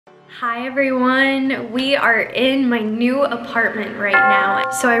Hi everyone, we are in my new apartment right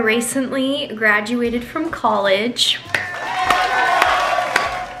now. So I recently graduated from college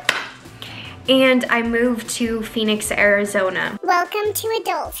and I moved to Phoenix, Arizona. Welcome to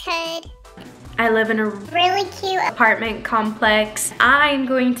adulthood. I live in a Really cute apartment complex. I'm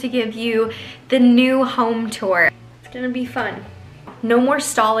going to give you the new home tour. It's gonna be fun. No more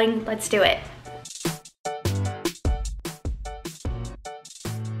stalling, let's do it.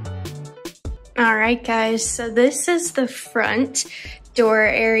 All right guys, so this is the front door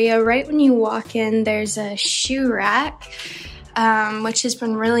area. Right when you walk in, there's a shoe rack, which has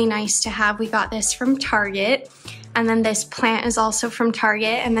been really nice to have. We got this from Target. And then this plant is also from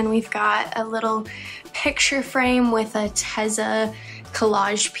Target. And then we've got a little picture frame with a Tezza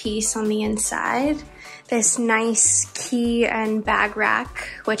collage piece on the inside. This nice key and bag rack,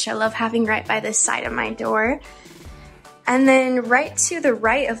 which I love having right by the side of my door. And then right to the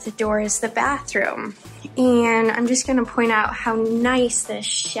right of the door is the bathroom. And I'm just gonna point out how nice this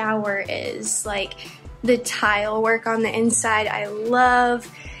shower is. Like the tile work on the inside, I love.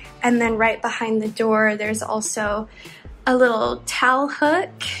 And then right behind the door, there's also a little towel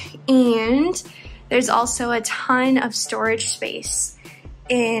hook, and there's also a ton of storage space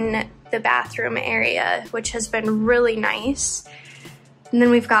in the bathroom area, which has been really nice. And then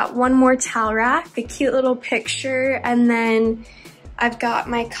we've got one more towel rack, a cute little picture, and then I've got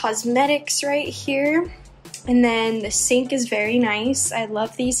my cosmetics right here. And then the sink is very nice. I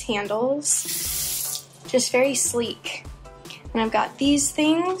love these handles, just very sleek. And I've got these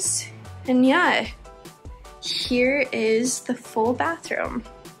things, and yeah, here is the full bathroom.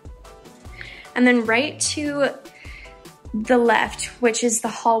 And then right to the left, which is the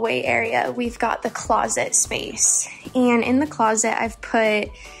hallway area, we've got the closet space. And in the closet, I've put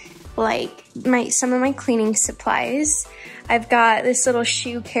like some of my cleaning supplies. I've got this little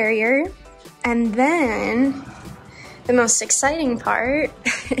shoe carrier, and then the most exciting part,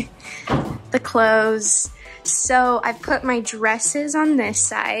 the clothes. So I put my dresses on this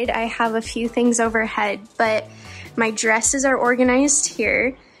side. I have a few things overhead, but my dresses are organized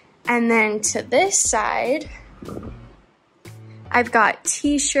here. And then to this side, I've got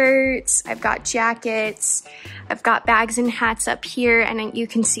t-shirts, I've got jackets, I've got bags and hats up here, and you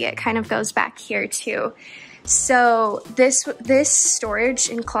can see it kind of goes back here too. So this storage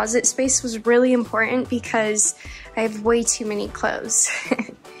and closet space was really important because I have way too many clothes.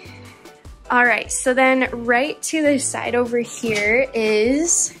 All right, so then right to the side over here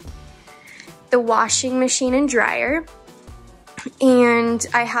is the washing machine and dryer. And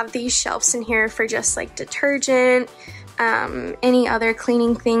I have these shelves in here for just like detergent, any other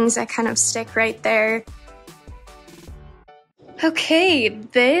cleaning things I kind of stick right there. Okay,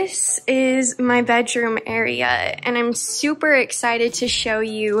 this is my bedroom area, and I'm super excited to show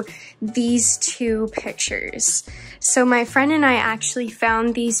you these two pictures. So my friend and I actually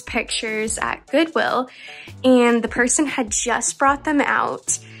found these pictures at Goodwill, and the person had just brought them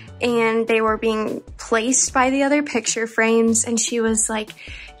out, and they were being placed by the other picture frames, and she was like,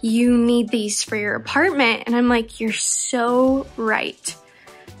 "You need these for your apartment." And I'm like, "You're so right."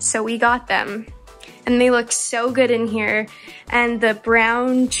 So we got them. And they look so good in here. And the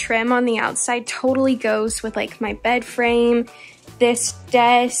brown trim on the outside totally goes with like my bed frame, this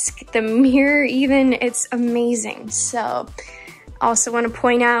desk, the mirror even. It's amazing. So also want to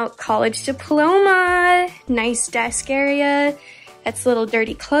point out college diploma, nice desk area. That's a little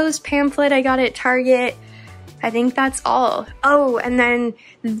dirty clothes pamphlet I got at Target. I think that's all. Oh, and then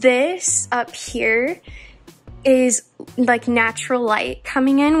this up here is like natural light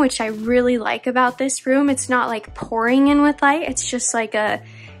coming in, which I really like about this room. It's not like pouring in with light. It's just like a,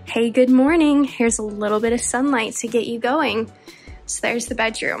 hey, good morning. Here's a little bit of sunlight to get you going. So there's the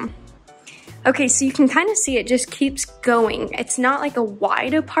bedroom. Okay, so you can kind of see it just keeps going. It's not like a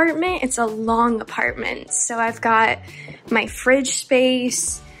wide apartment, it's a long apartment. So I've got my fridge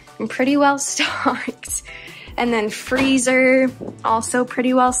space, I'm pretty well stocked. And then freezer, also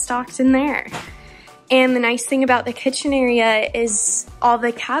pretty well stocked in there. And the nice thing about the kitchen area is all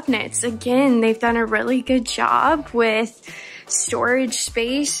the cabinets. Again, they've done a really good job with storage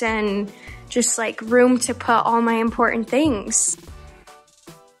space and just like room to put all my important things.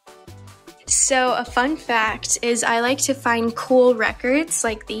 So a fun fact is I like to find cool records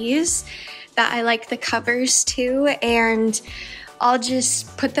like these that I like the covers to, and I'll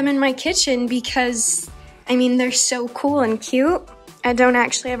just put them in my kitchen because, I mean, they're so cool and cute. I don't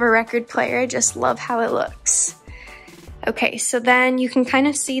actually have a record player, I just love how it looks. Okay, so then you can kind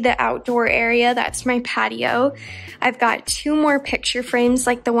of see the outdoor area. That's my patio. I've got 2 more picture frames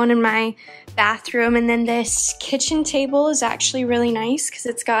like the one in my bathroom, and then this kitchen table is actually really nice because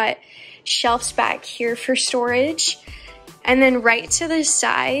it's got shelves back here for storage. And then right to the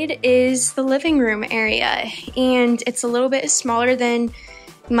side is the living room area, and it's a little bit smaller than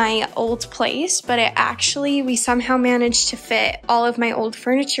my old place, but we somehow managed to fit all of my old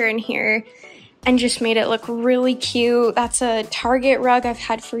furniture in here and just made it look really cute. That's a Target rug I've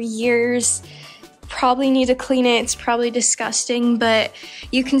had for years. Probably need to clean it. It's probably disgusting, but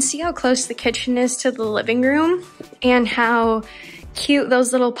you can see how close the kitchen is to the living room and how cute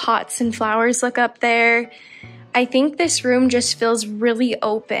those little pots and flowers look up there. I think this room just feels really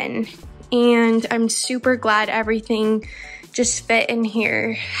open, and I'm super glad everything just fit in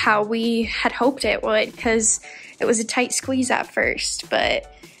here how we had hoped it would, because it was a tight squeeze at first,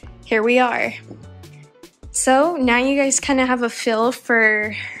 but here we are. So now you guys kind of have a feel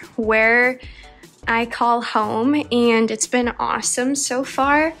for where I call home, and it's been awesome so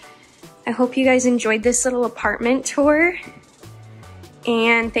far. I hope you guys enjoyed this little apartment tour,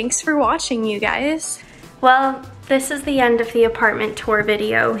 and thanks for watching, you guys. Well, this is the end of the apartment tour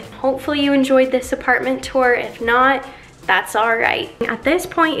video. Hopefully you enjoyed this apartment tour. If not, that's all right. At this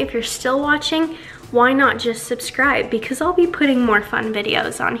point, if you're still watching, why not just subscribe, because I'll be putting more fun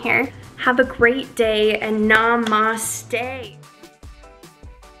videos on here. Have a great day and namaste.